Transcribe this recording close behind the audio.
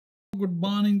Good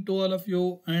morning to all of you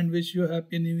and wish you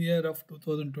happy new year of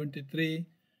 2023.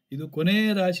 ಇದು ಕೊನೆಯ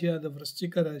ರಾಶಿಯಾದ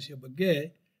ವೃಶ್ಚಿಕ ರಾಶಿಯ ಬಗ್ಗೆ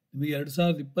ನಿಮಗೆ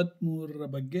 2023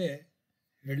 ಬಗ್ಗೆ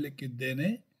ಹೇಳಲಿಕ್ಕಿದ್ದೇನೆ.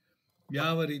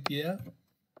 ಯಾವ ರೀತಿಯ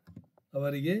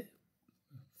ಅವರಿಗೆ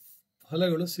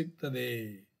ಫಲಗಳು ಸಿಗ್ತದೆ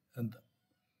ಅಂತ,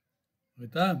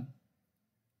 ಆಯಿತಾ?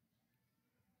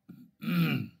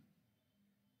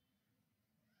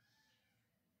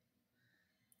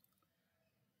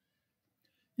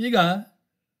 ಈಗ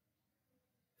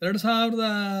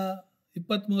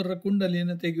 2023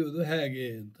 ಕುಂಡಲಿಯನ್ನು ತೆಗೆಯುವುದು ಹೇಗೆ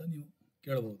ಅಂತ ನೀವು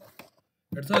ಕೇಳಬಹುದು.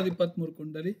 2023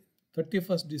 ಕುಂಡಲಿ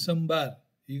 31 ಡಿಸೆಂಬರ್,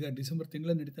 ಈಗ ಡಿಸೆಂಬರ್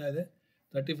ತಿಂಗಳ ನಡೀತಾ ಇದೆ.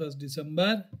 31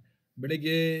 ಡಿಸೆಂಬರ್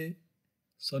ಬೆಳಿಗ್ಗೆ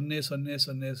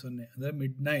 00:00 ಅಂದರೆ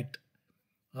ಮಿಡ್ ನೈಟ್.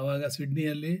 ಆವಾಗ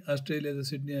ಸಿಡ್ನಿಯಲ್ಲಿ, ಆಸ್ಟ್ರೇಲಿಯಾದ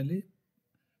ಸಿಡ್ನಿಯಲ್ಲಿ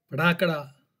ಪಟಾಕಡ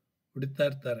ಹೊಡಿತಾ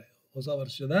ಇರ್ತಾರೆ, ಹೊಸ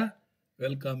ವರ್ಷದ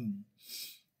ವೆಲ್ಕಮ್.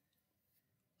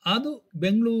 ಅದು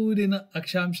ಬೆಂಗಳೂರಿನ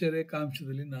ಅಕ್ಷಾಂಶ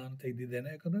ರೇಖಾಂಶದಲ್ಲಿ ನಾನು ತೆಗೆದಿದ್ದೇನೆ,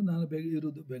 ಯಾಕಂದರೆ ನಾನು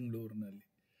ಇರುವುದು ಬೆಂಗಳೂರಿನಲ್ಲಿ.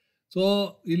 ಸೊ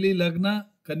ಇಲ್ಲಿ ಲಗ್ನ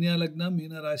ಕನ್ಯಾ ಲಗ್ನ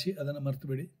ಮೀನರಾಶಿ, ಅದನ್ನು ಮರ್ತು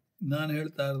ಬಿಡಿ. ನಾನು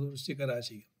ಹೇಳ್ತಾ ಇರೋದು ವೃಶ್ಚಿಕ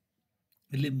ರಾಶಿಗೆ.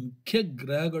 ಇಲ್ಲಿ ಮುಖ್ಯ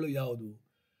ಗ್ರಹಗಳು ಯಾವುದು?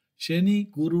 ಶನಿ,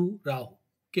 ಗುರು, ರಾಹು,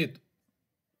 ಕೇತು,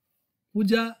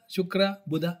 ಕುಜ, ಶುಕ್ರ,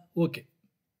 ಬುಧ. ಓಕೆ,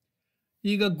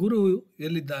 ಈಗ ಗುರು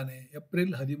ಎಲ್ಲಿದ್ದಾನೆ?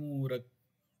 ಏಪ್ರಿಲ್ 13,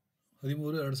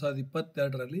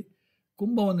 2022ರಲ್ಲಿ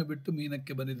ಕುಂಭವನ್ನು ಬಿಟ್ಟು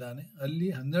ಮೀನಕ್ಕೆ ಬಂದಿದ್ದಾನೆ. ಅಲ್ಲಿ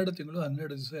 12 ತಿಂಗಳು 12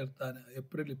 ದಿವಸ ಇರ್ತಾನೆ.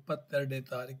 ಏಪ್ರಿಲ್ 22ನೇ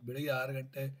ತಾರೀಕು ಬೆಳಗ್ಗೆ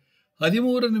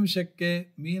 6:13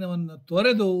 ಮೀನವನ್ನು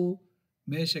ತೊರೆದು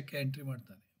ಮೇಷಕ್ಕೆ ಎಂಟ್ರಿ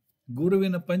ಮಾಡ್ತಾನೆ.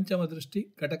 ಗುರುವಿನ ಪಂಚಮ ದೃಷ್ಟಿ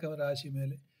ಕಟಕ ರಾಶಿ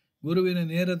ಮೇಲೆ, ಗುರುವಿನ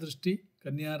ನೇರ ದೃಷ್ಟಿ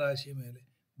ಕನ್ಯಾ ರಾಶಿ ಮೇಲೆ,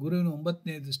 ಗುರುವಿನ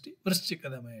 9ನೇ ದೃಷ್ಟಿ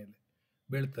ವೃಶ್ಚಿಕದ ಮೇಲೆ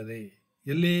ಬೀಳ್ತದೆ.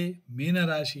 ಎಲ್ಲಿ?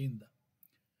 ಮೀನರಾಶಿಯಿಂದ.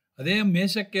 ಅದೇ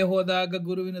ಮೇಷಕ್ಕೆ ಹೋದಾಗ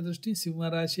ಗುರುವಿನ ದೃಷ್ಟಿ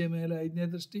ಸಿಂಹರಾಶಿಯ ಮೇಲೆ 5ನೇ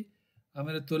ದೃಷ್ಟಿ,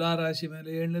 ಆಮೇಲೆ ತುಲಾ ರಾಶಿ ಮೇಲೆ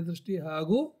 7ನೇ ದೃಷ್ಟಿ,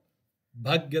 ಹಾಗೂ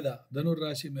ಭಾಗ್ಯದ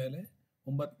ಧನುರ್ರಾಶಿ ಮೇಲೆ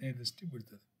 9ನೇ ದೃಷ್ಟಿ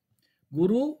ಬೀಳ್ತದೆ.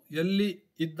 ಗುರು ಎಲ್ಲಿ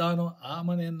ಇದ್ದಾನೋ ಆ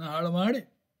ಮನೆಯನ್ನು ಹಾಳು ಮಾಡಿ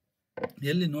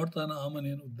ಎಲ್ಲಿ ನೋಡ್ತಾನೋ ಆ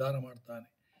ಮನೆಯನ್ನು ಉದ್ಧಾರ ಮಾಡ್ತಾನೆ.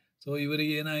 ಸೊ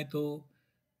ಇವರಿಗೆ ಏನಾಯಿತು?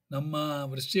 ನಮ್ಮ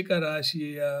ವೃಶ್ಚಿಕ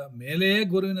ರಾಶಿಯ ಮೇಲೆಯೇ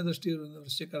ಗುರುವಿನ ದೃಷ್ಟಿ ಇರುವುದರಿಂದ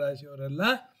ವೃಶ್ಚಿಕ ರಾಶಿಯವರೆಲ್ಲ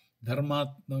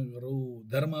ಧರ್ಮಾತ್ಮರು,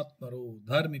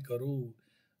 ಧಾರ್ಮಿಕರು,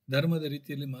 ಧರ್ಮದ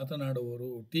ರೀತಿಯಲ್ಲಿ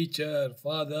ಮಾತನಾಡುವವರು, ಟೀಚರ್,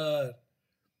 ಫಾದರ್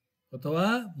ಅಥವಾ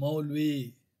ಮೌಲ್ವಿ,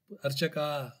 ಅರ್ಚಕ,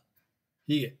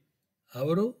 ಹೀಗೆ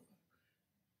ಅವರು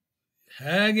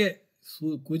ಹೇಗೆ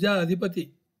ಕುಜ ಅಧಿಪತಿ,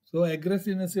 ಸೊ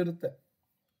ಅಗ್ರೆಸಿವ್ನೆಸ್ ಇರುತ್ತೆ,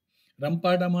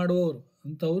 ರಂಪಾಟ ಮಾಡುವವರು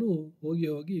ಅಂಥವರು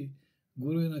ಹೋಗಿ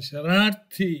ಗುರುವಿನ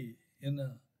ಶರಣಾರ್ಥಿಯನ್ನು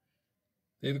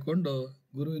ತೆಗೆದುಕೊಂಡು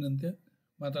ಗುರುವಿನಂತೆ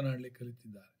ಮಾತನಾಡಲಿಕ್ಕೆ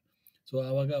ಕಲಿತಿದ್ದಾರೆ. ಸೊ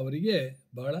ಆವಾಗ ಅವರಿಗೆ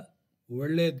ಬಹಳ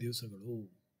ಒಳ್ಳೆಯ ದಿವಸಗಳು.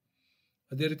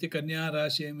 ಅದೇ ರೀತಿ ಕನ್ಯಾ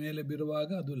ರಾಶಿಯ ಮೇಲೆ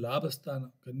ಬೀರುವಾಗ ಅದು ಲಾಭಸ್ಥಾನ.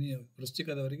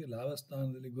 ವೃಶ್ಚಿಕದವರಿಗೆ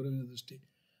ಲಾಭಸ್ಥಾನದಲ್ಲಿ ಗುರುವಿನ ದೃಷ್ಟಿ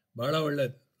ಬಹಳ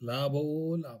ಒಳ್ಳೆಯದು, ಲಾಭವೋ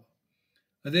ಲಾಭ.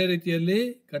 ಅದೇ ರೀತಿಯಲ್ಲಿ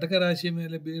ಕಟಕ ರಾಶಿಯ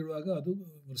ಮೇಲೆ ಬೀರುವಾಗ ಅದು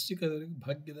ವೃಶ್ಚಿಕದವರಿಗೆ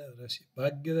ಭಾಗ್ಯದ ರಾಶಿ,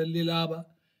 ಭಾಗ್ಯದಲ್ಲಿ ಲಾಭ.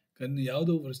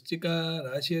 ಯಾವುದು? ವೃಶ್ಚಿಕ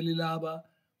ರಾಶಿಯಲ್ಲಿ ಲಾಭ,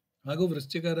 ಹಾಗೂ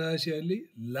ವೃಶ್ಚಿಕ ರಾಶಿಯಲ್ಲಿ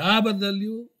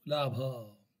ಲಾಭದಲ್ಲಿಯೂ ಲಾಭ.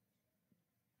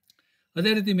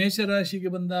 ಅದೇ ರೀತಿ ಮೇಷರಾಶಿಗೆ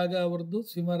ಬಂದಾಗ ಅವರದ್ದು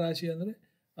ಸಿಂಹರಾಶಿ, ಅಂದರೆ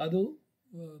ಅದು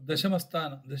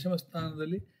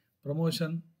ದಶಮಸ್ಥಾನದಲ್ಲಿ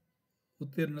ಪ್ರಮೋಷನ್,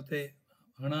 ಉತ್ತೀರ್ಣತೆ,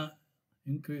 ಹಣ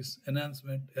ಇನ್ಕ್ರೀಸ್,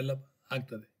 ಎನ್ಹಾನ್ಸ್ಮೆಂಟ್ ಎಲ್ಲ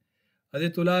ಆಗ್ತದೆ. ಅದೇ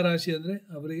ತುಲಾ ರಾಶಿ ಅಂದರೆ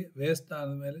ಅವರಿಗೆ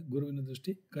ವ್ಯಯಸ್ಥಾನದ ಮೇಲೆ ಗುರುವಿನ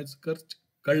ದೃಷ್ಟಿ, ಖರ್ಚು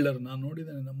ಕಳ್ಳರು. ನಾನು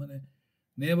ನೋಡಿದ್ದೇನೆ, ನಮ್ಮನೆ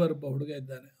ನೇಬರ್ ಒಬ್ಬ ಹುಡುಗ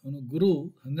ಇದ್ದಾನೆ, ಅವನು ಗುರು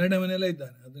 12ನೇ ಮನೆಯಲ್ಲೇ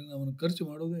ಇದ್ದಾನೆ, ಅದರಿಂದ ಅವನು ಖರ್ಚು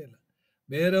ಮಾಡುವುದೇ ಇಲ್ಲ.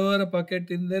 ಬೇರೆಯವರ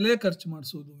ಪಾಕೆಟಿಂದಲೇ ಖರ್ಚು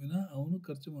ಮಾಡಿಸೋದು ವಿನ ಅವನು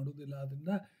ಖರ್ಚು ಮಾಡುವುದಿಲ್ಲ.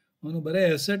 ಆದ್ದರಿಂದ ಅವನು ಬರೀ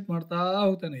ಎಸೆಟ್ ಮಾಡ್ತಾ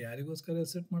ಹೋಗ್ತಾನೆ. ಯಾರಿಗೋಸ್ಕರ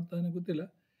ಎಸೆಟ್ ಮಾಡ್ತಾನೆ ಗೊತ್ತಿಲ್ಲ.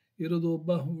 ಇರೋದು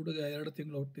ಒಬ್ಬ ಹುಡುಗ 2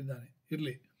 ತಿಂಗಳು ಹುಟ್ಟಿದ್ದಾನೆ,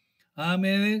 ಇರಲಿ.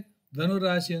 ಆಮೇಲೆ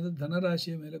ಧನುರಾಶಿ ಅಂದರೆ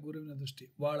ಧನರಾಶಿಯ ಮೇಲೆ ಗುರುವಿನ ದೃಷ್ಟಿ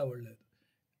ಭಾಳ ಒಳ್ಳೆಯದು.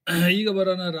 ಈಗ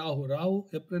ಬರೋಣ ರಾಹು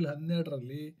ಏಪ್ರಿಲ್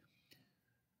 12ರಲ್ಲಿ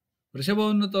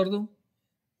ವೃಷಭವನ್ನು ತೊರೆದು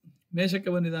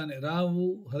ಮೇಷಕ್ಕೆ ಬಂದಿದ್ದಾನೆ. ರಾಹು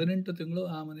 18 ತಿಂಗಳು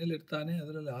ಆ ಮನೆಯಲ್ಲಿ ಇರ್ತಾನೆ.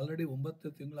 ಅದರಲ್ಲಿ ಆಲ್ರೆಡಿ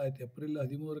 9 ತಿಂಗಳಾಯಿತು. ಏಪ್ರಿಲ್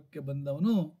 12ಕ್ಕೆ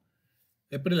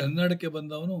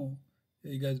ಬಂದವನು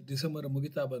ಈಗ ಡಿಸೆಂಬರ್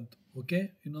ಮುಗಿತಾ ಬಂತು. ಓಕೆ,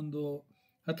 ಇನ್ನೊಂದು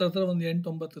ಹತ್ರ ಒಂದು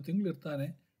 8-9 ತಿಂಗಳು ಇರ್ತಾನೆ.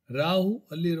 ರಾಹು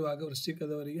ಅಲ್ಲಿರುವಾಗ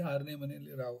ವೃಶ್ಚಿಕದವರಿಗೆ 6ನೇ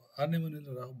ಮನೆಯಲ್ಲಿ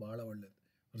ರಾಹು ಬಹಳ ಒಳ್ಳೆಯದು.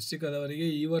 ವೃಶ್ಚಿಕದವರಿಗೆ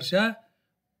ಈ ವರ್ಷ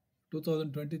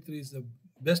 2023 is the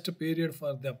best period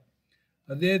for them.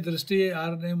 ಅದೇ ದೃಷ್ಟಿ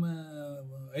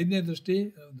 5ನೇ ದೃಷ್ಟಿ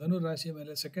ಧನುರಾಶಿಯ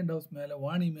ಮೇಲೆ, ಸೆಕೆಂಡ್ ಹೌಸ್ ಮೇಲೆ,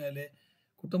 ವಾಣಿ ಮೇಲೆ,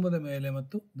 ಕುಟುಂಬದ ಮೇಲೆ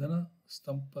ಮತ್ತು ಧನ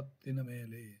ಸಂಪತ್ತಿನ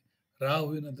ಮೇಲೆ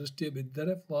ರಾಹುವಿನ ದೃಷ್ಟಿ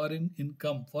ಬಿದ್ದರೆ ಫಾರಿನ್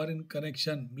ಇನ್ಕಮ್, ಫಾರಿನ್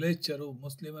ಕನೆಕ್ಷನ್, ಮ್ಲೇಚ್ಛರು,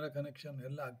 ಮುಸ್ಲಿಮರ ಕನೆಕ್ಷನ್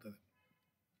ಎಲ್ಲ ಆಗ್ತದೆ.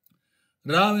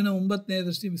 ರಾಹುವಿನ 9ನೇ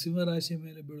ದೃಷ್ಟಿ ಸಿಂಹರಾಶಿಯ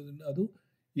ಮೇಲೆ ಬೀಳುವುದರಿಂದ ಅದು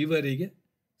ಇವರಿಗೆ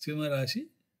ಸಿಂಹರಾಶಿ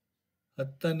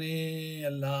 10ನೇ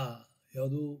ಅಲ್ಲ,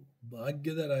 ಯಾವುದು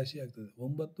ಭಾಗ್ಯದ ರಾಶಿ ಆಗ್ತದೆ.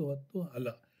 9, 10 ಅಲ್ಲ,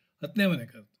 10ನೇ ಮನೆ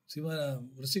ಕರೆದು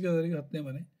ವೃಶ್ಚಿಕದವರಿಗೆ 10ನೇ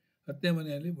ಮನೆ, 10ನೇ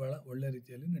ಮನೆಯಲ್ಲಿ ಬಹಳ ಒಳ್ಳೆ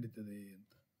ರೀತಿಯಲ್ಲಿ ನಡೀತದೆ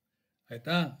ಅಂತ.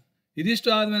 ಆಯಿತಾ? ಇದಿಷ್ಟು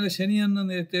ಆದಮೇಲೆ ಶನಿಯನ್ನು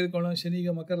ತೆಗೆದುಕೊಳ್ಳೋ.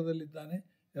 ಶನಿಗೆ ಮಕರದಲ್ಲಿದ್ದಾನೆ.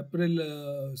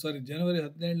 ಜನವರಿ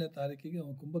 17ನೇ ತಾರೀಕಿಗೆ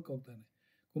ಅವನು ಕುಂಭಕ್ಕೆ ಹೋಗ್ತಾನೆ.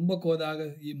 ಕುಂಭಕ್ಕೆ ಹೋದಾಗ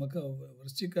ಈ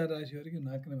ವೃಶ್ಚಿಕ ರಾಶಿಯವರಿಗೆ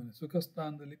 4ನೇ ಮನೆ ಸುಖ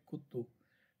ಸ್ಥಾನದಲ್ಲಿ ಕೂತು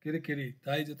ಕಿರಿಕಿರಿ,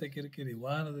 ತಾಯಿ ಜೊತೆ ಕಿರಿಕಿರಿ,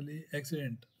 ವಾಹನದಲ್ಲಿ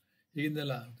ಆಕ್ಸಿಡೆಂಟ್,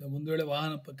 ಹೀಗಿಂದೆಲ್ಲ. ಒಂದು ವೇಳೆ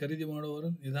ವಾಹನ ಖರೀದಿ ಮಾಡುವವರು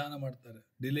ನಿಧಾನ ಮಾಡ್ತಾರೆ,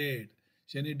 delayed.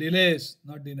 Shani delays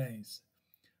not denies.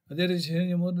 ಅದೇ ರೀತಿ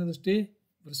ಶನಿ 3ನೇ ದೃಷ್ಟಿ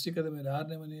ವೃಶ್ಚಿಕದ ಮೇಲೆ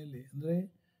 6ನೇ ಮನೆಯಲ್ಲಿ, ಅಂದರೆ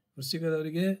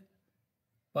ವೃಶ್ಚಿಕದವರಿಗೆ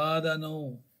ಪಾದ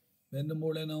ನೋವು, ಬೆನ್ನು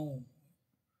ಮೂಳೆ ನೋವು,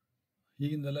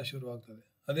 ಹೀಗಿಂದೆಲ್ಲ ಶುರುವಾಗ್ತದೆ.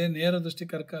 ಅದೇ ನೇರ ದೃಷ್ಟಿ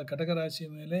ಕಟಕ ರಾಶಿಯ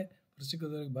ಮೇಲೆ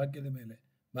ವೃಶ್ಚಿಕದವರಿಗೆ ಭಾಗ್ಯದ ಮೇಲೆ,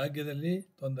 ಭಾಗ್ಯದಲ್ಲಿ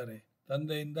ತೊಂದರೆ,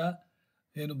 ತಂದೆಯಿಂದ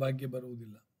ಏನು ಭಾಗ್ಯ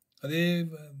ಬರುವುದಿಲ್ಲ. ಅದೇ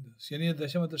ಶನಿಯ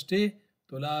ದಶಮ ದೃಷ್ಟಿ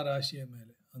ತುಲಾ ರಾಶಿಯ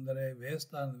ಮೇಲೆ, ಅಂದರೆ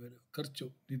ವ್ಯಯಸ್ಥಾನದ ಮೇಲೆ, ಖರ್ಚು,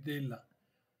 ನಿದ್ದೆ ಇಲ್ಲ,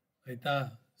 ಆಯಿತಾ,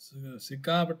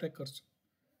 ಸಿಕ್ಕಾಪಟ್ಟೆ ಖರ್ಚು.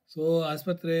 ಸೊ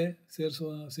ಆಸ್ಪತ್ರೆ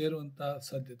ಸೇರುವಂಥ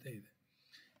ಸಾಧ್ಯತೆ ಇದೆ.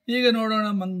 ಈಗ ನೋಡೋಣ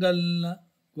ಮಂಗಲ್ನ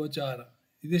ಗೋಚಾರ.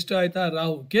 ಇದಿಷ್ಟು ಆಯಿತಾ.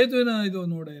 ರಾಹು ಕೇತುವಿನ ಇದು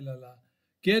ನೋಡೇ ಇಲ್ಲಲ್ಲ.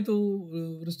 ಕೇತು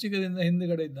ವೃಶ್ಚಿಕದಿಂದ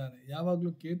ಹಿಂದುಗಡೆ ಇದ್ದಾನೆ.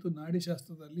 ಯಾವಾಗಲೂ ಕೇತು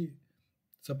ನಾಡಿಶಾಸ್ತ್ರದಲ್ಲಿ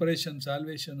ಸಪರೇಷನ್,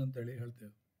 ಸಾಲ್ವೇಷನ್ ಅಂತೇಳಿ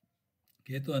ಹೇಳ್ತೇವೆ.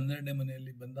 ಕೇತು 12ನೇ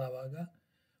ಮನೆಯಲ್ಲಿ ಬಂದಾವಾಗ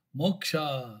ಮೋಕ್ಷ.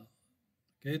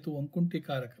 ಕೇತು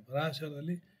ವಂಕುಂಠಿಕಾರಕ.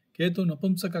 ಪರಾಶರದಲ್ಲಿ ಕೇತು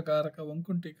ನಪುಂಸಕಕಾರಕ,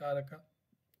 ವಂಕುಂಠಿಕಾರಕ,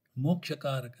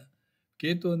 ಮೋಕ್ಷಕಾರಕ.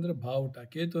 ಕೇತು ಅಂದರೆ ಬಾವುಟ,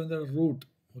 ಕೇತು ಅಂದರೆ ರೂಟ್.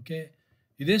 ಓಕೆ,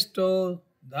 ಇದೆಷ್ಟೋ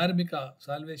ಧಾರ್ಮಿಕ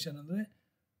ಸಾಲ್ವೇಷನ್ ಅಂದರೆ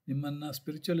ನಿಮ್ಮನ್ನು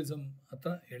ಸ್ಪಿರಿಚುವಲಿಸಮ್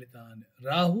ಹತ್ರ ಎಳಿತಾನೆ.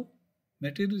 ರಾಹು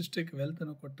ಮೆಟೀರಿಯಲಿಸ್ಟಿಕ್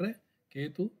ವೆಲ್ತನ್ನು ಕೊಟ್ಟರೆ,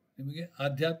 ಕೇತು ನಿಮಗೆ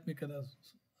ಆಧ್ಯಾತ್ಮಿಕದ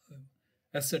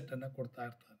ಅಸೆಟ್ಟನ್ನು ಕೊಡ್ತಾ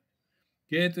ಇರ್ತಾನೆ.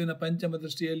 ಕೇತುವಿನ ಪಂಚಮ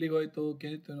ದೃಷ್ಟಿ ಎಲ್ಲಿಗೆ ಹೋಯಿತು?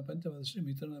 ಕೇತುವಿನ ಪಂಚಮ ದೃಷ್ಟಿ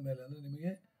ಮಿಥುನದ ಮೇಲೆ, ಅಂದರೆ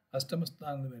ನಿಮಗೆ ಅಷ್ಟಮ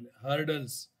ಸ್ಥಾನದ ಮೇಲೆ,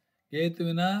 ಹರ್ಡಲ್ಸ್.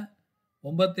 ಕೇತುವಿನ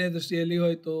 9ನೇ ದೃಷ್ಟಿ ಎಲ್ಲಿಗೆ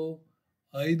ಹೋಯಿತು?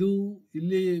 5,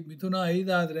 ಇಲ್ಲಿ ಮಿಥುನ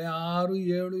 5 ಆದರೆ 6,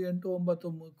 7, 8,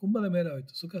 9 ಕುಂಭದ ಮೇಲೆ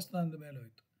ಹೋಯಿತು, ಸುಖಸ್ಥಾನದ ಮೇಲೆ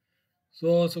ಹೋಯಿತು. ಸೊ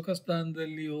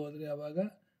ಸುಖಸ್ಥಾನದಲ್ಲಿ ಹೋದರೆ ಆವಾಗ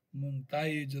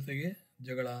ತಾಯಿ ಜೊತೆಗೆ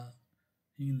ಜಗಳ,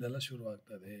 ಹೀಗಿಂದೆಲ್ಲ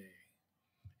ಶುರುವಾಗ್ತದೆ.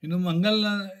 ಇನ್ನು ಮಂಗಲ್ನ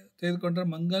ತೆಗೆದುಕೊಂಡ್ರೆ,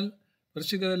 ಮಂಗಲ್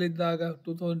ವೃಶ್ಚಿಕದಲ್ಲಿದ್ದಾಗ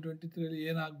 2023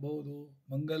 ಏನಾಗಬಹುದು?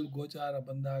 ಮಂಗಲ್ ಗೋಚಾರ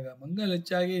ಬಂದಾಗ, ಮಂಗಲ್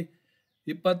ಹೆಚ್ಚಾಗಿ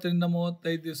 20 ರಿಂದ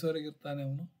 35 ದಿವಸವರೆಗೆ ಇರ್ತಾನೆ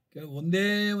ಅವನು. ಒಂದೇ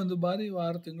ಒಂದು ಬಾರಿ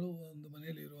 6 ತಿಂಗಳು ಒಂದು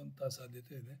ಮನೆಯಲ್ಲಿ ಇರುವಂಥ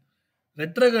ಸಾಧ್ಯತೆ ಇದೆ.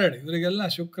 ರೆಟ್ರೋಗ್ರೇಡ್ ಇವರಿಗೆಲ್ಲ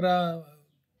ಶುಕ್ರ,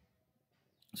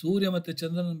 ಸೂರ್ಯ ಮತ್ತು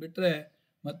ಚಂದ್ರನ ಬಿಟ್ಟರೆ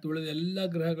ಮತ್ತು ಉಳಿದ ಎಲ್ಲ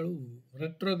ಗ್ರಹಗಳು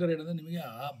ರೆಟ್ರೋಗ್ರೇಡ್ ಅಂದರೆ ನಿಮಗೆ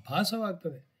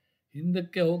ಭಾಸವಾಗ್ತದೆ,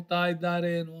 ಹಿಂದಕ್ಕೆ ಹೋಗ್ತಾ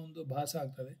ಇದ್ದಾರೆ ಅನ್ನೋ ಒಂದು ಭಾಸ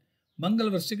ಆಗ್ತದೆ. ಮಂಗಲ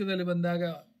ವೃಶ್ಚಿಕದಲ್ಲಿ ಬಂದಾಗ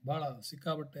ಭಾಳ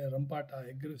ಸಿಕ್ಕಾಪಟ್ಟೆ ರಂಪಾಟ,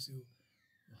 ಎಗ್ರೆಸಿವ್,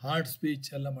 ಹಾರ್ಡ್ ಸ್ಪೀಚ್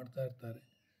ಎಲ್ಲ ಮಾಡ್ತಾ ಇರ್ತಾರೆ.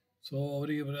 ಸೊ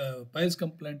ಅವರಿಗೆ ಪೈಲ್ಸ್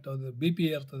ಕಂಪ್ಲೇಂಟ್, ಅದು BP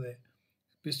ಇರ್ತದೆ,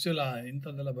 ಪಿಸ್ಟುಲಾ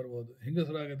ಇಂಥದ್ದೆಲ್ಲ ಬರ್ಬೋದು.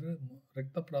 ಹೆಂಗಸರಾಗಿದ್ರೆ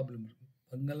ರಕ್ತ ಪ್ರಾಬ್ಲಮ್,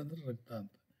 ಮಂಗಲ್ ಅಂದರೆ ರಕ್ತ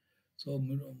ಅಂತ. ಸೊ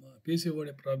PCOD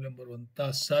ಪ್ರಾಬ್ಲಮ್ ಬರುವಂಥ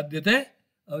ಸಾಧ್ಯತೆ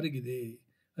ಅವರಿಗಿದೆ.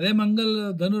 ಅದೇ ಮಂಗಲ್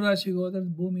ಧನುರಾಶಿಗೆ ಹೋದರೆ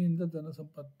ಭೂಮಿಯಿಂದ ಧನ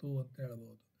ಸಂಪತ್ತು ಅಂತ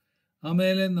ಹೇಳ್ಬೋದು.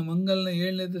 ಆಮೇಲೆ ಮಂಗಲ್ನ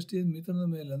 7ನೇ ದೃಷ್ಟಿ ಮಿಥುನದ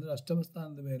ಮೇಲೆ, ಅಂದರೆ ಅಷ್ಟಮ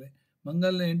ಸ್ಥಾನದ ಮೇಲೆ.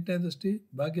 ಮಂಗಲ್ನ 8ನೇ ದೃಷ್ಟಿ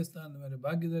ಭಾಗ್ಯಸ್ಥಾನದ ಮೇಲೆ.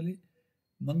 ಭಾಗ್ಯದಲ್ಲಿ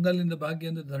ಮಂಗಲಿಂದ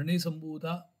ಭಾಗ್ಯ ಅಂದರೆ ಧರಣಿ ಸಂಭೂತ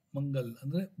ಮಂಗಲ್,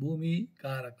 ಅಂದರೆ ಭೂಮಿ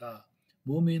ಕಾರಕ,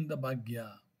 ಭೂಮಿಯಿಂದ ಭಾಗ್ಯ.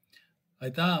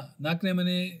 ಆಯಿತಾ. 4ನೇ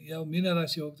ಮನೆ ಯಾವ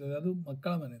ಮೀನರಾಶಿ ಹೋಗ್ತದೆ, ಅದು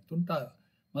ಮಕ್ಕಳ ಮನೆ.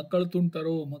 ಮಕ್ಕಳು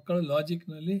ತುಂಟರು, ಮಕ್ಕಳು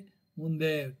ಲಾಜಿಕ್ನಲ್ಲಿ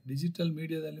ಮುಂದೆ, ಡಿಜಿಟಲ್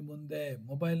ಮೀಡಿಯಾದಲ್ಲಿ ಮುಂದೆ,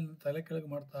 ಮೊಬೈಲ್ನ ತಲೆ ಕೆಳಗೆ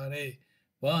ಮಾಡ್ತಾರೆ,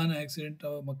 ವಾಹನ ಆಕ್ಸಿಡೆಂಟ್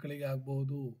ಮಕ್ಕಳಿಗೆ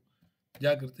ಆಗ್ಬೋದು,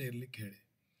 ಜಾಗೃತಿ ಇರಲಿಕ್ಕೆ ಹೇಳಿ.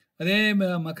 ಅದೇ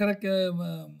ಮಕರಕ್ಕೆ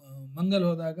ಮಂಗಲ್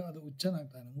ಹೋದಾಗ ಅದು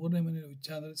ಉಚ್ಚನಾಗ್ತಾನೆ. 3ನೇ ಮನೆ ಉಚ್ಚ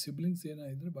ಅಂದರೆ ಸಿಬ್ಲಿಂಗ್ಸ್ ಏನೋ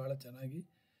ಇದ್ದರೆ ಭಾಳ ಚೆನ್ನಾಗಿ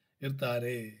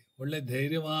ಇರ್ತಾರೆ, ಒಳ್ಳೆ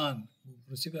ಧೈರ್ಯವಾನ್.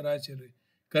 ವೃಶ್ಚಿಕ ರಾಶಿಯಲ್ಲಿ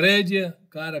ಕರೇಜಿಯ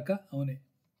ಕಾರಕ ಅವನೇ.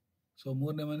 ಸೊ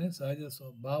 3ನೇ ಮನೆ ಸಹಜ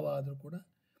ಸ್ವಭಾವ ಆದರೂ ಕೂಡ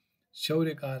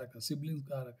ಶೌರ್ಯಕಾರಕ, ಸಿಬ್ಲಿಂಗ್ಸ್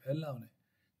ಕಾರಕ ಎಲ್ಲ ಅವನೇ.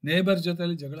 ನೇಬರ್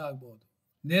ಜೊತೆಯಲ್ಲಿ ಜಗಳ ಆಗ್ಬೋದು.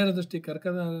 ನೇರ ದೃಷ್ಟಿ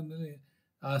ಕರ್ಕಟದಲ್ಲಿ,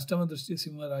 ಅಷ್ಟಮ ದೃಷ್ಟಿ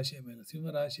ಸಿಂಹರಾಶಿಯ ಮೇಲೆ.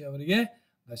 ಸಿಂಹರಾಶಿ ಅವರಿಗೆ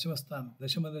ದಶಮ ಸ್ಥಾನ,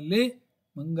 ದಶಮದಲ್ಲಿ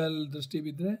ಮಂಗಲ್ ದೃಷ್ಟಿ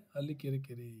ಬಿದ್ದರೆ ಅಲ್ಲಿ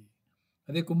ಕಿರಿಕಿರಿ.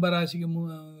 ಅದೇ ಕುಂಭರಾಶಿಗೆ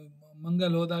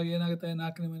ಮಂಗಲ್ ಹೋದಾಗ ಏನಾಗುತ್ತೆ?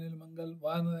 4ನೇ ಮನೆಯಲ್ಲಿ ಮಂಗಲ್,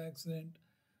 ವಾಹನದ ಆಕ್ಸಿಡೆಂಟ್,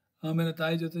 ಆಮೇಲೆ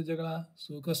ತಾಯಿ ಜೊತೆ ಜಗಳ,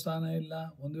 ಸುಖ ಸ್ಥಾನ ಇಲ್ಲ.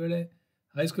 ಒಂದು ವೇಳೆ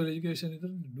ಹೈಸ್ಕೂಲ್ ಎಜುಕೇಷನ್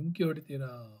ಇದ್ದರೆ ಡುಮ್ಕಿ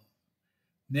ಹೊಡಿತೀರಾ.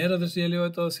 ನೇರ ದೃಷ್ಟಿಯಲ್ಲಿ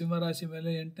ಹೋಯ್ತು ಸಿಂಹರಾಶಿ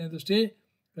ಮೇಲೆ. 8ನೇ ದೃಷ್ಟಿ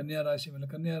ಕನ್ಯಾ ರಾಶಿ ಮೇಲೆ.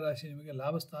 ಕನ್ಯಾ ರಾಶಿ ನಿಮಗೆ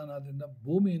ಲಾಭ ಸ್ಥಾನ, ಆದ್ದರಿಂದ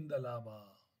ಭೂಮಿಯಿಂದ ಲಾಭ.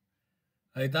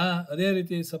 ಆಯಿತಾ. ಅದೇ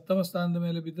ರೀತಿ ಸಪ್ತಮ ಸ್ಥಾನದ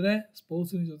ಮೇಲೆ ಬಿದ್ದರೆ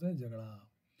ಸ್ಪೌಸಿನ ಜೊತೆ ಜಗಳ.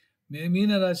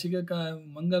 ಮೀನರಾಶಿಗೆ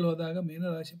ಮಂಗಲ್ ಹೋದಾಗ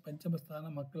ಮೀನರಾಶಿ ಪಂಚಮ ಸ್ಥಾನ,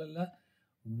 ಮಕ್ಕಳೆಲ್ಲ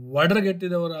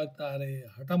ಒಡರ್ಗೆಟ್ಟಿದವರು ಆಗ್ತಾರೆ,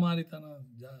 ಹಠಮಾರಿತನ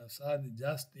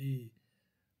ಜಾಸ್ತಿ,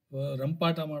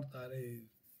 ರಂಪಾಟ ಮಾಡ್ತಾರೆ,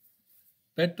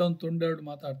 ಪೆಟ್ಟೊಂದು ತುಂಡೆರಡು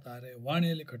ಮಾತಾಡ್ತಾರೆ,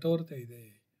 ವಾಣಿಯಲ್ಲಿ ಕಠೋರತೆ ಇದೆ.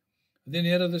 ಅದೇ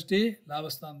ನೇರ ದೃಷ್ಟಿ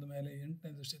ಲಾಭಸ್ಥಾನದ ಮೇಲೆ.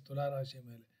 8ನೇ ದೃಷ್ಟಿ ತುಲಾರಾಶಿಯ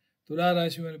ಮೇಲೆ.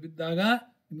 ತುಲಾರಾಶಿ ಮೇಲೆ ಬಿದ್ದಾಗ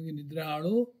ನಿಮಗೆ ನಿದ್ರೆ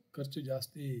ಹಾಳು, ಖರ್ಚು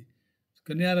ಜಾಸ್ತಿ.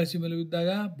 ಕನ್ಯಾ ರಾಶಿ ಮೇಲೆ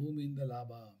ಬಿದ್ದಾಗ ಭೂಮಿಯಿಂದ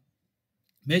ಲಾಭ.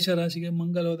 ಮೇಷರಾಶಿಗೆ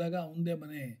ಮಂಗಲ್ ಹೋದಾಗ ಒಂದೇ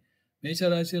ಮನೆ.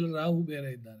 ಮೇಷರಾಶಿಯಲ್ಲಿ ರಾಹು ಬೇರೆ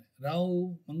ಇದ್ದಾನೆ. ರಾಹು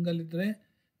ಮಂಗಲಿದ್ದರೆ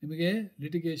ನಿಮಗೆ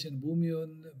ಲಿಟಿಗೇಷನ್,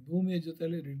 ಭೂಮಿಯ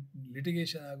ಜೊತೆಯಲ್ಲಿ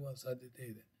ಲಿಟಿಗೇಷನ್ ಆಗುವ ಸಾಧ್ಯತೆ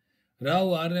ಇದೆ. ರಾಹು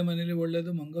 6ನೇ ಮನೆಯಲ್ಲಿ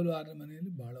ಒಳ್ಳೆಯದು, ಮಂಗಲು 6ನೇ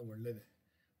ಮನೆಯಲ್ಲಿ ಬಹಳ ಒಳ್ಳೆಯದೇ.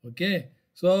 ಓಕೆ.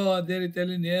 ಸೊ ಅದೇ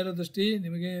ರೀತಿಯಲ್ಲಿ ನೇರ ದೃಷ್ಟಿ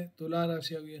ನಿಮಗೆ ತುಲಾ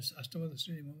ರಾಶಿಯಾಗಿ, ಅಷ್ಟಮ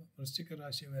ದೃಷ್ಟಿ ನಿಮ್ಮ ವೃಶ್ಚಿಕ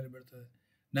ರಾಶಿಯ ಮೇಲೆ ಬೀಳ್ತದೆ.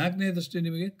 4ನೇ ದೃಷ್ಟಿ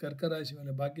ನಿಮಗೆ ಕರ್ಕ ರಾಶಿ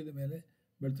ಮೇಲೆ, ಭಾಗ್ಯದ ಮೇಲೆ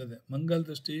ಬೀಳ್ತದೆ. ಮಂಗಲ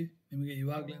ದೃಷ್ಟಿ ನಿಮಗೆ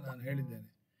ಇವಾಗಲೇ ನಾನು ಹೇಳಿದ್ದೇನೆ.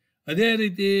 ಅದೇ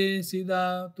ರೀತಿ ಸೀದಾ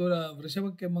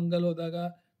ವೃಷಭಕ್ಕೆ ಮಂಗಲ್ ಹೋದಾಗ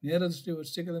ನೇರ ದೃಷ್ಟಿ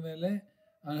ವೃಶ್ಚಿಕದ ಮೇಲೆ,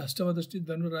 ಅಷ್ಟಮ ದೃಷ್ಟಿ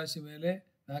ಧನು ರಾಶಿ ಮೇಲೆ,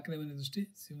 4ನೇ ಮನೆ ದೃಷ್ಟಿ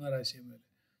ಸಿಂಹರಾಶಿಯ ಮೇಲೆ.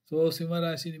 ಸೊ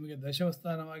ಸಿಂಹರಾಶಿ ನಿಮಗೆ ದಶಮ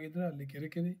ಸ್ಥಾನವಾಗಿದ್ದರೆ ಅಲ್ಲಿ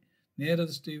ಕಿರಿಕಿರಿ, ನೇರ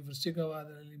ದೃಷ್ಟಿ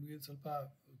ವೃಶ್ಚಿಕವಾದಲ್ಲಿ ನಿಮಗೆ ಸ್ವಲ್ಪ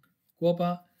ಕೋಪ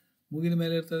ಮುಗಿದ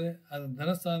ಮೇಲೆ ಇರ್ತದೆ. ಅದು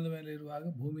ಧನಸ್ಥಾನದ ಮೇಲೆ ಇರುವಾಗ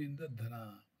ಭೂಮಿಯಿಂದ ಧನ.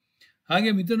 ಹಾಗೆ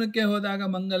ಮಿಥುನಕ್ಕೆ ಹೋದಾಗ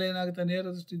ಮಂಗಲ ಏನಾಗುತ್ತೆ, ನೇರ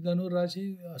ದೃಷ್ಟಿ ಧನು ರಾಶಿ,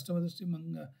 ಅಷ್ಟಮ ದೃಷ್ಟಿ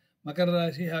ಮಕರ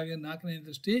ರಾಶಿ, ಹಾಗೆ 4ನೇ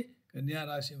ದೃಷ್ಟಿ ಕನ್ಯಾ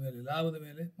ರಾಶಿ ಮೇಲೆ, ಲಾಭದ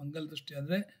ಮೇಲೆ. ಮಂಗಲ ದೃಷ್ಟಿ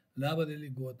ಅಂದರೆ ಲಾಭದಲ್ಲಿ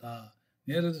ಗೋತ,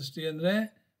 ನೇರ ದೃಷ್ಟಿ ಅಂದರೆ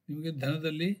ನಿಮಗೆ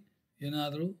ಧನದಲ್ಲಿ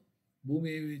ಏನಾದರೂ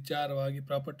ಭೂಮಿ ವಿಚಾರವಾಗಿ,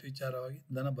 ಪ್ರಾಪರ್ಟಿ ವಿಚಾರವಾಗಿ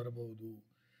ಧನ ಬರಬಹುದು.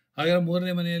 ಹಾಗಾದರೆ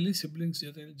 3ನೇ ಮನೆಯಲ್ಲಿ ಸಿಬ್ಲಿಂಗ್ಸ್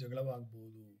ಜೊತೆಯಲ್ಲಿ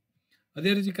ಜಗಳವಾಗಬಹುದು.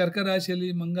 ಅದೇ ರೀತಿ ಕರ್ಕ ರಾಶಿಯಲ್ಲಿ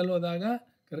ಮಂಗಲ್ ಹೋದಾಗ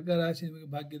ಕರ್ಕ ರಾಶಿ ನಿಮಗೆ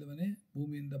ಭಾಗ್ಯದ ಮನೆ,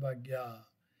 ಭೂಮಿಯಿಂದ ಭಾಗ್ಯ.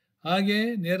 ಹಾಗೆ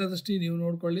ನೇರ ದೃಷ್ಟಿ ನೀವು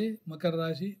ನೋಡ್ಕೊಳ್ಳಿ, ಮಕರ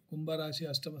ರಾಶಿ, ಕುಂಭ ರಾಶಿ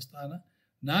ಅಷ್ಟಮ ಸ್ಥಾನ.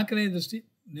 4ನೇ ದೃಷ್ಟಿ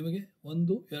ನಿಮಗೆ 1,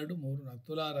 2, 3, 4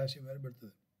 ತುಲಾ ರಾಶಿ ಮೇಲೆ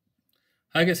ಬೀಳ್ತದೆ.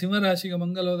 ಹಾಗೆ ಸಿಂಹರಾಶಿಗೆ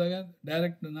ಮಂಗಲ್ ಹೋದಾಗ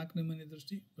ಡೈರೆಕ್ಟ್ 4ನೇ ಮನೆ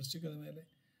ದೃಷ್ಟಿ ವೃಶ್ಚಿಕದ ಮೇಲೆ,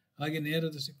 ಹಾಗೆ ನೇರ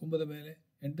ದೃಷ್ಟಿ ಕುಂಭದ ಮೇಲೆ,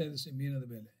 8ನೇ ದೃಷ್ಟಿ ಮೀನದ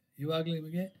ಮೇಲೆ. ಇವಾಗಲೇ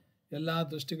ನಿಮಗೆ ಎಲ್ಲ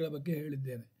ದೃಷ್ಟಿಗಳ ಬಗ್ಗೆ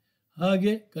ಹೇಳಿದ್ದೇನೆ.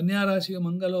 ಹಾಗೆ ಕನ್ಯಾ ರಾಶಿಗೆ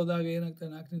ಮಂಗಲ್ ಹೋದಾಗ ಏನಾಗ್ತದೆ,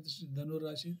 4ನೇ ದೃಷ್ಟಿ ಧನು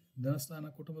ರಾಶಿ, ಧನಸ್ಥಾನ,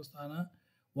 ಕುಟುಂಬ ಸ್ಥಾನ,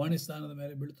 ವಾಣಿ ಸ್ಥಾನದ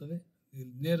ಮೇಲೆ ಬೀಳ್ತದೆ.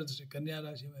 ನೇರ ದೃಷ್ಟಿ ಕನ್ಯಾ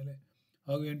ರಾಶಿ ಮೇಲೆ,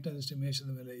 ಹಾಗೂ 8ನೇ ದೃಷ್ಟಿ ಮೇಷದ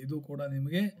ಮೇಲೆ. ಇದು ಕೂಡ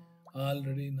ನಿಮಗೆ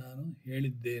ಆಲ್ರೆಡಿ ನಾನು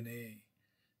ಹೇಳಿದ್ದೇನೆ.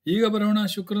 ಈಗ ಬರೋಣ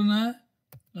ಶುಕ್ರನ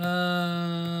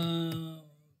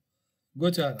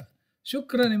ಗೋಚಾರ.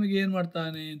 ಶುಕ್ರ ನಿಮಗೆ ಏನು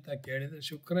ಮಾಡ್ತಾನೆ ಅಂತ ಕೇಳಿದರೆ,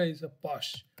 ಶುಕ್ರ ಇಸ್ ಅ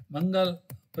ಪಾಶ್. ಮಂಗಲ್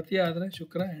ಪತಿ ಆದರೆ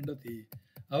ಶುಕ್ರ ಹೆಂಡತಿ.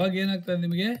 ಅವಾಗ ಏನಾಗ್ತದೆ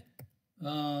ನಿಮಗೆ,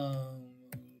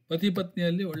 ಪತಿ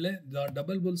ಪತ್ನಿಯಲ್ಲಿ ಒಳ್ಳೆ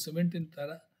ಡಬಲ್ ಬುಲ್ ಸಿಮೆಂಟಿನ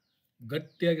ಥರ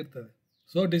ಗಟ್ಟಿಯಾಗಿರ್ತದೆ.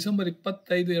 ಸೊ ಡಿಸೆಂಬರ್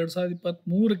 25,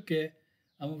 2023ಕ್ಕೆ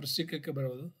ಅವ ವೃಶ್ಚಿಕಕ್ಕೆ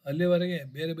ಬರೋದು. ಅಲ್ಲಿವರೆಗೆ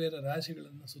ಬೇರೆ ಬೇರೆ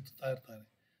ರಾಶಿಗಳನ್ನು ಸುತ್ತುತ್ತಾ ಇರ್ತಾನೆ.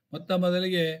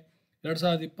 ಮೊದಲಿಗೆ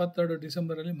 2022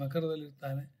 ಡಿಸೆಂಬರಲ್ಲಿ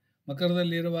ಮಕರದಲ್ಲಿರ್ತಾನೆ.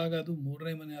 ಮಕರದಲ್ಲಿರುವಾಗ ಅದು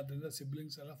 3ನೇ ಮನೆ, ಆದ್ದರಿಂದ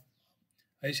ಸಿಬ್ಲಿಂಗ್ಸ್ ಎಲ್ಲ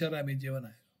ಐಷಾರಾಮಿ ಜೀವನ.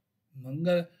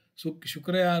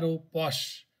 ಶುಕ್ರ ಯಾರು ಪಾಶ್,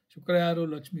 ಶುಕ್ರ ಯಾರು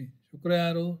ಲಕ್ಷ್ಮಿ, ಶುಕ್ರ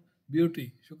ಯಾರು ಬ್ಯೂಟಿ,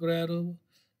 ಶುಕ್ರ ಯಾರು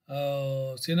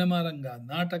ಸಿನಿಮಾ ರಂಗ,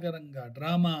 ನಾಟಕ ರಂಗ,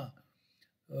 drama,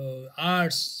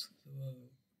 arts,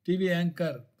 T V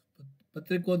anchor,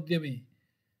 ಪತ್ರಿಕೋದ್ಯಮಿ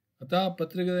ಅಥವಾ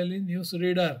ಪತ್ರಿಕೆಯಲ್ಲಿ ನ್ಯೂಸ್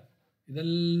ರೀಡರ್,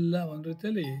 ಇದೆಲ್ಲ ಒಂದು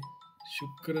ರೀತಿಯಲ್ಲಿ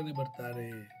ಶುಕ್ರನೇ ಬರ್ತಾರೆ.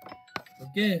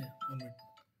 ಓಕೆ.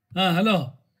 ಹಲೋ.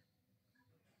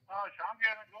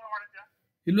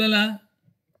 ಇಲ್ವಲ್ಲ,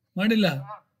 ಮಾಡಿಲ್ಲ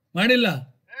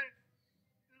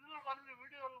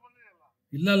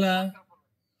ಇಲ್ಲಲ್ಲ.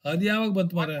 ಅದು ಯಾವಾಗ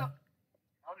ಬಂತು ಮಾರ?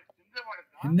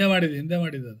 ಹಿಂದೆ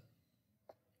ಮಾಡಿದ್ದು ಅದು.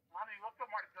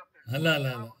 ಅಲ್ಲ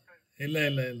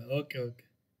ಇಲ್ಲ. ಓಕೆ.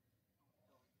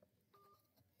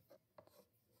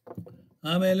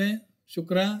 ಆಮೇಲೆ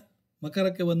ಶುಕ್ರ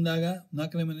ಮಕರಕ್ಕೆ ಬಂದಾಗ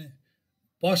 4ನೇ ಮನೆ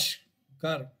ಪಾಶ್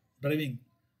ಕಾರ್ ಡ್ರೈವಿಂಗ್,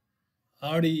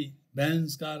 ಆಡಿ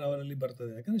ಬ್ಯಾನ್ಸ್ ಕಾರ್ ಅವರಲ್ಲಿ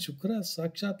ಬರ್ತದೆ. ಯಾಕಂದರೆ ಶುಕ್ರ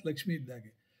ಸಾಕ್ಷಾತ್ ಲಕ್ಷ್ಮಿ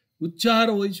ಇದ್ದಾಗೆ. ಉಚ್ಚಾರ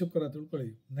ಹೋಗಿ ಶುಕ್ರ ತಿಳ್ಕೊಳ್ಳಿ,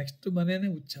 ನೆಕ್ಸ್ಟ್ ಮನೆಯೇ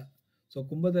ಉಚ್ಚ. ಸೊ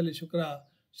ಕುಂಭದಲ್ಲಿ ಶುಕ್ರ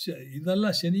ಇದೆಲ್ಲ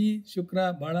ಶನಿ ಶುಕ್ರ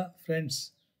ಭಾಳ ಫ್ರೆಂಡ್ಸ್.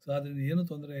 ಸೊ ಅದರಿಂದ ಏನೂ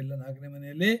ತೊಂದರೆ ಇಲ್ಲ. 4ನೇ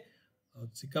ಮನೆಯಲ್ಲಿ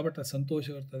ಸಿಕ್ಕಾಪಟ್ಟ ಸಂತೋಷ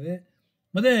ಇರ್ತದೆ.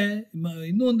 ಮತ್ತು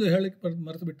ಇನ್ನೂ ಒಂದು ಹೇಳಿಕ್ಕೆ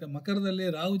ಮರೆತು ಬಿಟ್ಟೆ, ಮಕರದಲ್ಲಿ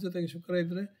ರಾಹು ಜೊತೆಗೆ ಶುಕ್ರ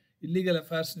ಇದ್ದರೆ ಇಲ್ಲಿಗಲ್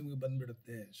ಅಫೇರ್ಸ್ ನಿಮಗೆ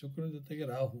ಬಂದುಬಿಡುತ್ತೆ. ಶುಕ್ರನ ಜೊತೆಗೆ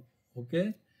ರಾಹು. ಓಕೆ.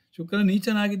 ಶುಕ್ರ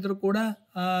ನೀಚನಾಗಿದ್ದರೂ ಕೂಡ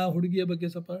ಆ ಹುಡುಗಿಯ ಬಗ್ಗೆ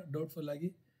ಸ್ವಲ್ಪ ಡೌಟ್ಫುಲ್ ಆಗಿ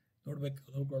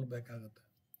ನೋಡ್ಕೊಳ್ಬೇಕಾಗುತ್ತೆ.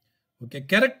 ಓಕೆ.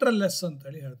 ಕ್ಯಾರೆಕ್ಟರ್ ಲೆಸ್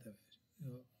ಅಂತೇಳಿ ಹೇಳ್ತೇವೆ.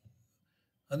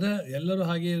 ಅಂದರೆ ಎಲ್ಲರೂ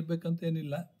ಹಾಗೆ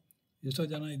ಇರಬೇಕಂತೇನಿಲ್ಲ. ಎಷ್ಟೋ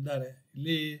ಜನ ಇದ್ದಾರೆ.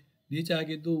 ಇಲ್ಲಿ ನೀಚ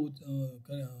ಆಗಿದ್ದು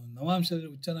ನವಾಂಶದಲ್ಲಿ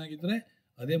ಉಚ್ಚನಾಗಿದ್ದರೆ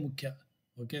ಅದೇ ಮುಖ್ಯ.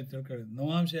 ಓಕೆ, ತಿಳ್ಕೊಳ್ಳಿ.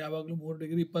 ನವಾಂಶ ಯಾವಾಗಲೂ 3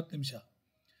 ಡಿಗ್ರಿ 20 ನಿಮಿಷ.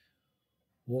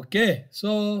 ಓಕೆ. ಸೊ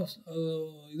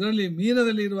ಇದರಲ್ಲಿ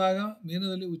ಮೀನದಲ್ಲಿ ಇರುವಾಗ,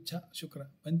 ಮೀನದಲ್ಲಿ ಉಚ್ಚ ಶುಕ್ರ,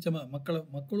 ಪಂಚಮ.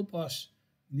 ಮಕ್ಕಳು ಪಾಶ್.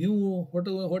 ನೀವು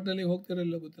ಹೋಟೆಲಿಗೆ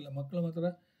ಹೋಗ್ತಿರಲಿಲ್ಲ ಗೊತ್ತಿಲ್ಲ, ಮಕ್ಕಳು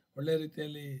ಮಾತ್ರ ಒಳ್ಳೆ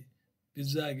ರೀತಿಯಲ್ಲಿ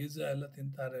ಪಿಜ್ಜಾ ಎಲ್ಲ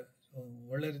ತಿಂತಾರೆ,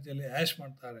 ಒಳ್ಳೆ ರೀತಿಯಲ್ಲಿ ಆ್ಯಶ್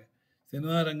ಮಾಡ್ತಾರೆ,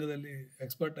 ಸಿನಿಮಾ ರಂಗದಲ್ಲಿ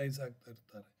ಎಕ್ಸ್ಪರ್ಟೈಸ್ ಆಗ್ತಾ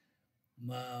ಇರ್ತಾರೆ,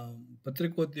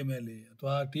 ಪತ್ರಿಕೋದ್ಯಮಿಯಲ್ಲಿ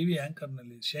ಅಥವಾ ಟಿ ವಿ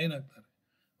ಆ್ಯಂಕರ್ನಲ್ಲಿ ಶೈನ್ ಆಗ್ತಾರೆ.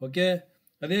 ಓಕೆ.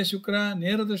 ಅದೇ ಶುಕ್ರ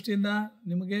ನೇರ ದೃಷ್ಟಿಯಿಂದ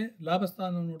ನಿಮಗೆ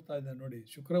ಲಾಭಸ್ಥಾನ ನೋಡ್ತಾ ಇದ್ದಾನೆ ನೋಡಿ.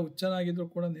 ಶುಕ್ರ ಉಚ್ಚನಾಗಿದ್ದರೂ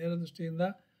ಕೂಡ ನೇರ ದೃಷ್ಟಿಯಿಂದ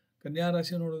ಕನ್ಯಾ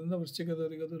ರಾಶಿ ನೋಡೋದ್ರಿಂದ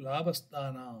ವೃಶ್ಚಿಕದವರಿಗೆ ಅದು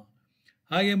ಲಾಭಸ್ಥಾನ.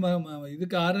 ಹಾಗೆ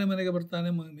ಇದಕ್ಕೆ 6ನೇ ಮನೆಗೆ ಬರ್ತಾನೆ.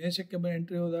 ಮೇಷಕ್ಕೆ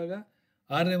ಎಂಟ್ರಿ ಹೋದಾಗ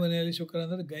 6ನೇ ಮನೆಯಲ್ಲಿ ಶುಕ್ರ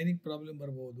ಅಂದರೆ ಗೈನಿಕ್ ಪ್ರಾಬ್ಲಮ್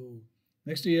ಬರ್ಬೋದು.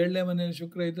 ನೆಕ್ಸ್ಟ್ 7ನೇ ಮನೆಯಲ್ಲಿ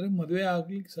ಶುಕ್ರ ಇದ್ದರೆ ಮದುವೆ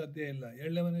ಆಗಲಿಕ್ಕೆ ಸಾಧ್ಯ ಇಲ್ಲ.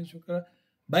 7ನೇ ಮನೆಯಲ್ಲಿ ಶುಕ್ರ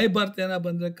ಬೈ ಬರ್ತ್ ಏನೋ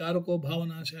ಬಂದರೆ ಕಾರಕೋ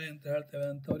ಭಾವನಾಶಯ ಅಂತ ಹೇಳ್ತೇವೆ.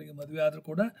 ಅಂಥವರಿಗೆ ಮದುವೆ ಆದರೂ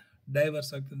ಕೂಡ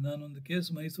ಡೈವರ್ಸ್ ಆಗ್ತದೆ. ನಾನೊಂದು ಕೇಸ್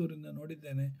ಮೈಸೂರಿಂದ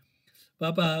ನೋಡಿದ್ದೇನೆ.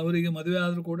 ಪಾಪ ಅವರಿಗೆ ಮದುವೆ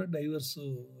ಆದರೂ ಕೂಡ ಡೈವರ್ಸು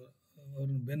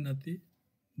ಅವ್ರನ್ನ ಬೆನ್ನತ್ತಿ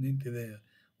ನಿಂತಿದೆ.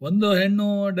 ಒಂದು ಹೆಣ್ಣು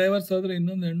ಡೈವರ್ಸ್ ಆದರೆ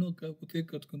ಇನ್ನೊಂದು ಹೆಣ್ಣು ಕುತ್ತಿಗೆ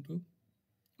ಕಟ್ಕೊಂತು,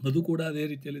 ಅದು ಕೂಡ ಅದೇ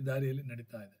ರೀತಿಯಲ್ಲಿ ದಾರಿಯಲ್ಲಿ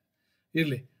ನಡೀತಾ ಇದೆ.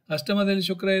 ಇರಲಿ. ಅಷ್ಟಮದಲ್ಲಿ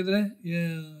ಶುಕ್ರ ಇದ್ದರೆ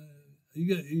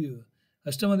ಈಗ ಈ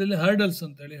ಅಷ್ಟಮದಲ್ಲಿ ಹರ್ಡಲ್ಸ್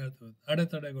ಅಂತೇಳಿ ಹೇಳ್ತೇವೆ,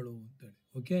 ಅಡೆತಡೆಗಳು ಅಂತೇಳಿ.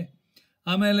 ಓಕೆ.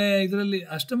 ಆಮೇಲೆ ಇದರಲ್ಲಿ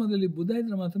ಅಷ್ಟಮದಲ್ಲಿ ಬುಧ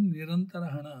ಇದ್ರೆ ಮಾತ್ರ ನಿರಂತರ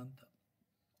ಹಣ ಅಂತ.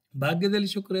 ಭಾಗ್ಯದಲ್ಲಿ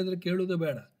ಶುಕ್ರ ಇದ್ರೆ ಕೇಳುವುದು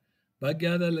ಬೇಡ.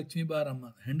 ಭಾಗ್ಯ ಆದ ಲಕ್ಷ್ಮೀ ಬಾರಮ್ಮ,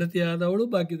 ಹೆಂಡತಿ ಆದವಳು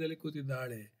ಭಾಗ್ಯದಲ್ಲಿ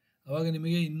ಕೂತಿದ್ದಾಳೆ. ಅವಾಗ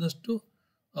ನಿಮಗೆ ಇನ್ನಷ್ಟು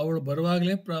ಅವಳು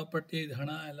ಬರುವಾಗಲೇ ಪ್ರಾಪರ್ಟಿ ಹಣ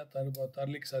ಎಲ್ಲ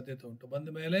ತರಲಿಕ್ಕೆ ಸಾಧ್ಯತೆ ಉಂಟು. ಬಂದ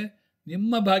ಮೇಲೆ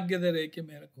ನಿಮ್ಮ ಭಾಗ್ಯದ ರೇಖೆ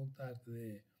ಮೇಲಕ್ಕೆ ಹೋಗ್ತಾ ಇರ್ತದೆ.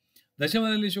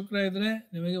 ದಶಮದಲ್ಲಿ ಶುಕ್ರ ಇದ್ದರೆ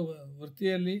ನಿಮಗೆ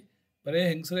ವೃತ್ತಿಯಲ್ಲಿ ಬರೇ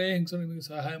ಹೆಂಗಸರು ನಿಮಗೆ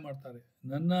ಸಹಾಯ ಮಾಡ್ತಾರೆ.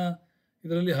 ನನ್ನ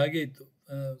ಇದರಲ್ಲಿ ಹಾಗೆ ಇತ್ತು.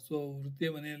 ಸೊ ವೃತ್ತಿಯ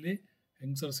ಮನೆಯಲ್ಲಿ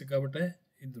ಹೆಂಗಸರು ಸಿಕ್ಕಾಪಟ್ಟೆ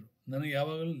ಇದ್ದರು. ನನಗೆ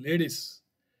ಯಾವಾಗಲೂ ಲೇಡೀಸ್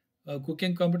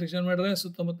ಕುಕ್ಕಿಂಗ್ ಕಾಂಪಿಟೇಷನ್ ಮಾಡಿದ್ರೆ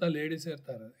ಸುತ್ತಮುತ್ತ ಲೇಡೀಸೇ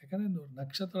ಇರ್ತಾರೆ. ಯಾಕಂದರೆ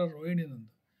ನಕ್ಷತ್ರ ರೋಹಿಣಿ ನಂದು,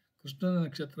 ಕೃಷ್ಣನ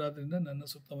ನಕ್ಷತ್ರ. ಆದ್ದರಿಂದ ನನ್ನ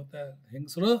ಸುತ್ತಮುತ್ತ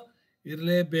ಹೆಂಗಸರು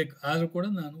ಇರಲೇಬೇಕು. ಆದರೂ ಕೂಡ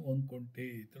ನಾನು ಹೊಂದ್ಕೊಂಡೆ,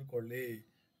 ತಿಳ್ಕೊಳ್ಳಿ.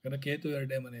 ಯಾಕಂದರೆ ಕೇತು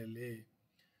 2ನೇ ಮನೆಯಲ್ಲಿ.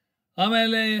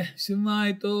 ಆಮೇಲೆ ಸಿಂಹ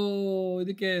ಆಯಿತು.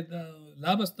 ಇದಕ್ಕೆ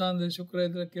ಲಾಭಸ್ಥಾನದಲ್ಲಿ ಶುಕ್ರ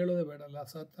ಇದ್ದರೆ ಕೇಳೋದೇ ಬೇಡಲ್ಲ.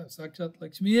 ಸಾಕ್ಷಾತ್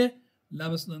ಲಕ್ಷ್ಮಿಯೇ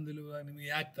ಲಾಭಸ್ಥಾನದಲ್ಲಿರುವ ನಿಮಗೆ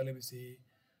ಯಾಕೆ ತಲೆಬಿಸಿ.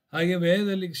 ಹಾಗೆ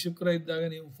ವ್ಯಯದಲ್ಲಿ ಶುಕ್ರ ಇದ್ದಾಗ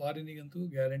ನೀವು ಫಾರಿನಿಗಂತೂ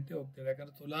ಗ್ಯಾರಂಟಿ ಹೋಗ್ತೀರಿ.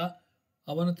 ಯಾಕಂದರೆ ತುಲಾ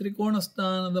ಅವನ ತ್ರಿಕೋಣ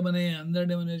ಸ್ಥಾನದ ಮನೆ,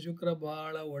 12ನೇ ಮನೆ ಶುಕ್ರ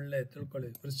ಭಾಳ ಒಳ್ಳೆ, ತಿಳ್ಕೊಳ್ಳಿ.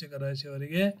 ವೃಶ್ಚಿಕ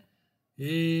ರಾಶಿಯವರಿಗೆ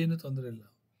ಏನು ತೊಂದರೆ ಇಲ್ಲ.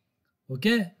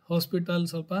 ಓಕೆ. ಹಾಸ್ಪಿಟಲ್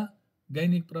ಸ್ವಲ್ಪ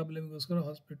ಗೈನಿಕ್ ಪ್ರಾಬ್ಲಮ್ಗೋಸ್ಕರ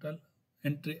ಹಾಸ್ಪಿಟಲ್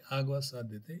ಎಂಟ್ರಿ ಆಗುವ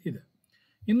ಸಾಧ್ಯತೆ ಇದೆ.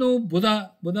 ಇನ್ನು ಬುಧ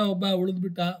ಒಬ್ಬ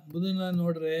ಉಳಿದ್ಬಿಟ್ಟ. ಬುಧನ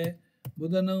ನೋಡ್ರೆ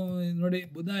ನೋಡಿ,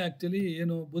 ಬುಧ ಆ್ಯಕ್ಚುಲಿ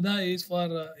ಏನು, ಬುಧ is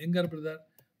for younger brother,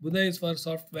 Budha is for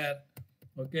software.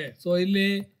 Okay. So ಇಲ್ಲಿ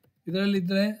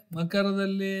ಇದರಲ್ಲಿದ್ದರೆ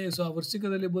ಮಕರದಲ್ಲಿ,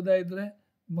 ವೃಶ್ಚಿಕದಲ್ಲಿ ಬುಧ ಇದ್ದರೆ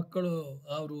ಮಕ್ಕಳು,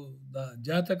 ಅವರು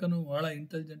ಜಾತಕನು ಭಾಳ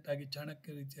ಇಂಟೆಲಿಜೆಂಟ್ ಆಗಿ ಚಾಣಕ್ಯ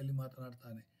ರೀತಿಯಲ್ಲಿ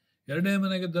ಮಾತನಾಡ್ತಾನೆ. 2ನೇ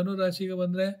ಮನೆಗೆ ಧನುರಾಶಿಗೆ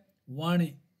ಬಂದರೆ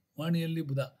ವಾಣಿಯಲ್ಲಿ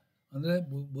ಬುಧ ಅಂದರೆ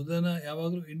ಬುಧನ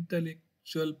ಯಾವಾಗಲೂ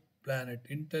ಇಂಟೆಲೆಕ್ಚುಯಲ್ ಪ್ಲ್ಯಾನೆಟ್,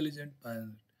 ಇಂಟೆಲಿಜೆಂಟ್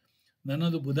ಪ್ಲ್ಯಾನೆಟ್.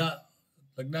 ನನ್ನದು ಬುಧ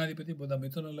ಲಗ್ನಾಧಿಪತಿ ಬುಧ,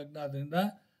 ಮಿಥುನ ಲಗ್ನ. ಆದ್ದರಿಂದ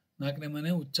 4ನೇ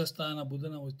ಮನೆ ಉಚ್ಚಸ್ಥಾನ,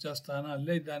 ಬುಧನ ಉಚ್ಚಸ್ಥಾನ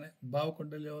ಅಲ್ಲೇ ಇದ್ದಾನೆ.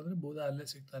 ಭಾವಕೊಂಡಲ್ಲಿ ಹೋದರೆ ಬುಧ ಅಲ್ಲೇ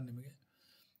ಸಿಗ್ತಾನೆ ನಿಮಗೆ.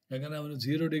 ಯಾಕಂದರೆ ಅವನು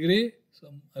 0 ಡಿಗ್ರಿ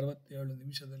 67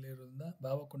 ನಿಮಿಷದಲ್ಲಿ ಇರೋದ್ರಿಂದ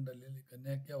ಭಾವಕೊಂಡಲಿಯಲ್ಲಿ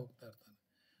ಕನ್ಯಾಕ್ಕೆ ಹೋಗ್ತಾ ಇರ್ತಾನೆ.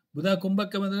 ಬುಧ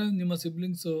ಕುಂಭಕ್ಕೆ ಬಂದರೆ ನಿಮ್ಮ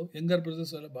ಸಿಬ್ಲಿಂಗ್ಸು, ಯಂಗರ್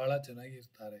ಬ್ರದರ್ಸ್ ಎಲ್ಲ ಭಾಳ ಚೆನ್ನಾಗಿ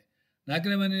ಇರ್ತಾರೆ.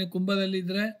 4ನೇ ಮನೆ ಕುಂಭದಲ್ಲಿ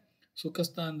ಇದ್ದರೆ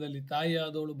ಸುಖಸ್ಥಾನದಲ್ಲಿ ತಾಯಿ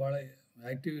ಆದವಳು ಭಾಳ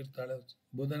ಆ್ಯಕ್ಟಿವ್ ಇರ್ತಾಳೆ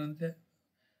ಬುಧನಂತೆ.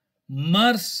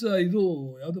 ಮಾರ್ಸ್ ಇದು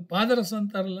ಯಾವುದು ಪಾದರಸ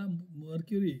ಅಂತಾರಲ್ಲ,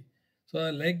 Mercury. So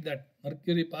like that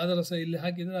Mercury ಪಾದರಸ ಇಲ್ಲಿ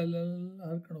ಹಾಕಿದರೆ ಅಲ್ಲೆಲ್ಲ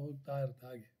ಹರ್ಕೊಂಡು ಹೋಗ್ತಾ ಇರುತ್ತೆ.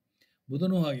 ಹಾಗೆ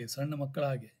ಬುಧನೂ ಹಾಗೆ, ಸಣ್ಣ ಮಕ್ಕಳ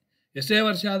ಹಾಗೆ. ಎಷ್ಟೇ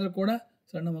ವರ್ಷ ಆದರೂ ಕೂಡ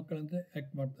ಸಣ್ಣ ಮಕ್ಕಳಂತೆ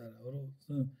ಆ್ಯಕ್ಟ್ ಮಾಡ್ತಾರೆ ಅವರು.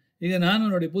 ಈಗ ನಾನು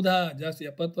ನೋಡಿ, ಬುಧ ಜಾಸ್ತಿ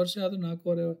 70 ವರ್ಷ ಆದರೂ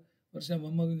 4.5 ವರ್ಷ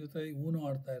ಮೊಮ್ಮಗನ ಜೊತೆ ಊನು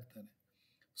ಆಡ್ತಾ ಇರ್ತಾನೆ.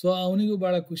 ಸೊ ಅವನಿಗೂ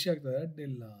ಭಾಳ ಖುಷಿ ಆಗ್ತದೆ,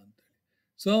 ಅಡ್ಡಿಲ್ಲ ಅಂತೇಳಿ.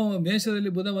 ಸೊ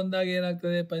ಮೇಷದಲ್ಲಿ ಬುಧ ಬಂದಾಗ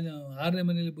ಏನಾಗ್ತದೆ, 6ನೇ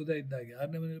ಮನೆಯಲ್ಲಿ ಬುಧ ಇದ್ದಾಗೆ,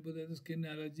 6ನೇ ಮನೆಯಲ್ಲಿ ಬುಧ ಇದ್ದು skin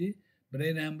allergy,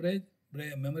 brain haemorrhage,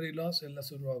 memory loss ಎಲ್ಲ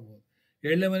ಶುರುವಾಗ್ಬೋದು.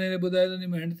 7ನೇ ಮನೆಯಲ್ಲಿ ಬುಧ ಇದ್ದರೆ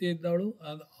ನಿಮ್ಮ ಹೆಂಡತಿ ಇದ್ದವಳು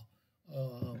ಅದು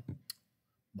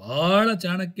ಭಾಳ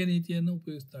ಚಾಣಕ್ಯ ನೀತಿಯನ್ನು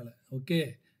ಉಪಯೋಗಿಸ್ತಾಳೆ. ಓಕೆ.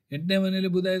 8ನೇ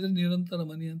ಮನೆಯಲ್ಲಿ ಬುಧ ಇದ್ದರೆ ನಿರಂತರ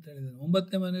ಮನಿ ಅಂತ ಹೇಳಿದ್ದಾನೆ.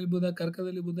 9ನೇ ಮನೆಯಲ್ಲಿ ಬುಧ,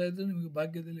 ಕರ್ಕದಲ್ಲಿ ಬುಧ ಇದ್ದರೆ ನಿಮಗೆ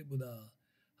ಭಾಗ್ಯದಲ್ಲಿ ಬುಧ.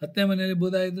 10ನೇ ಮನೆಯಲ್ಲಿ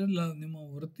ಬುಧ ಇದ್ದರೆ ನಿಮ್ಮ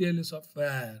ವೃತ್ತಿಯಲ್ಲಿ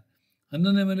ಸಾಫ್ಟ್ವೇರ್.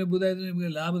 11ನೇ ಮನೆಯಲ್ಲಿ ಬುಧ ಇದ್ದರೆ ನಿಮಗೆ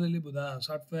ಲಾಭದಲ್ಲಿ ಬುಧ,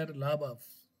 ಸಾಫ್ಟ್ವೇರ್ ಲಾಭ,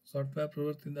 ಸಾಫ್ಟ್ವೇರ್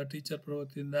ಪ್ರವೃತ್ತಿಯಿಂದ, ಟೀಚರ್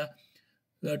ಪ್ರವೃತ್ತಿಯಿಂದ,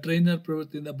 ಟ್ರೈನರ್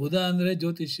ಪ್ರವೃತ್ತಿಯಿಂದ. ಬುಧ ಅಂದರೆ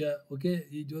ಜ್ಯೋತಿಷ್ಯ. ಓಕೆ.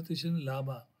 ಈ ಜ್ಯೋತಿಷ್ಯನ ಲಾಭ.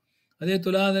 ಅದೇ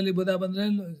ತುಲಾದಲ್ಲಿ ಬುಧ ಬಂದರೆ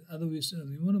ಅದು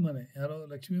ಇವನ ಮನೆ, ಯಾರೋ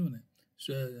ಲಕ್ಷ್ಮೀ ಮನೆ,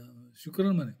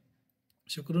 ಶುಕ್ರನ ಮನೆ.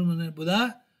 ಶುಕ್ರನ ಮನೆ ಬುಧ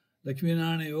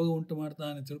ಲಕ್ಷ್ಮೀನಾರಾಯಣ ಯೋಗ ಉಂಟು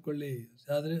ಮಾಡ್ತಾನೆ, ತಿಳ್ಕೊಳ್ಳಿ.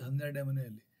 ಆದರೆ 12ನೇ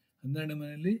ಮನೆಯಲ್ಲಿ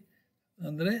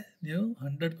ಅಂದರೆ ನೀವು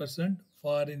 100%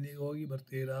 ಫಾರಿನಿಗೆ ಹೋಗಿ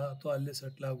ಬರ್ತೀರಾ ಅಥವಾ ಅಲ್ಲೇ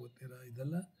ಸೆಟ್ಲ್ ಆಗುತ್ತೀರಾ,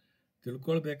 ಇದೆಲ್ಲ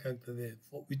ತಿಳ್ಕೊಳ್ಬೇಕಾಗ್ತದೆ.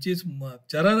 ವಿಚ್ ಈಸ್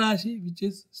ಚರರಾಶಿ, ವಿಚ್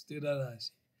ಈಸ್ ಸ್ಥಿರ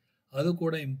ರಾಶಿ, ಅದು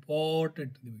ಕೂಡ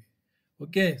ಇಂಪಾರ್ಟೆಂಟ್ ನಿಮಗೆ.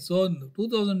 ಓಕೆ. ಸೊ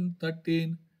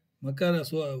 2013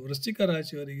 ವೃಶ್ಚಿಕ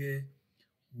ರಾಶಿಯವರಿಗೆ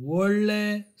ಒಳ್ಳೆ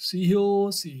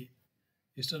ಸಿಹಿ.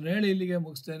 ಇಷ್ಟನ್ನು ಹೇಳಿ ಇಲ್ಲಿಗೆ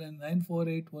ಮುಗಿಸ್ತೇನೆ.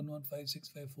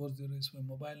 9481156540 is my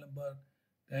mobile number.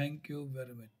 Thank you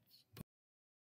very much.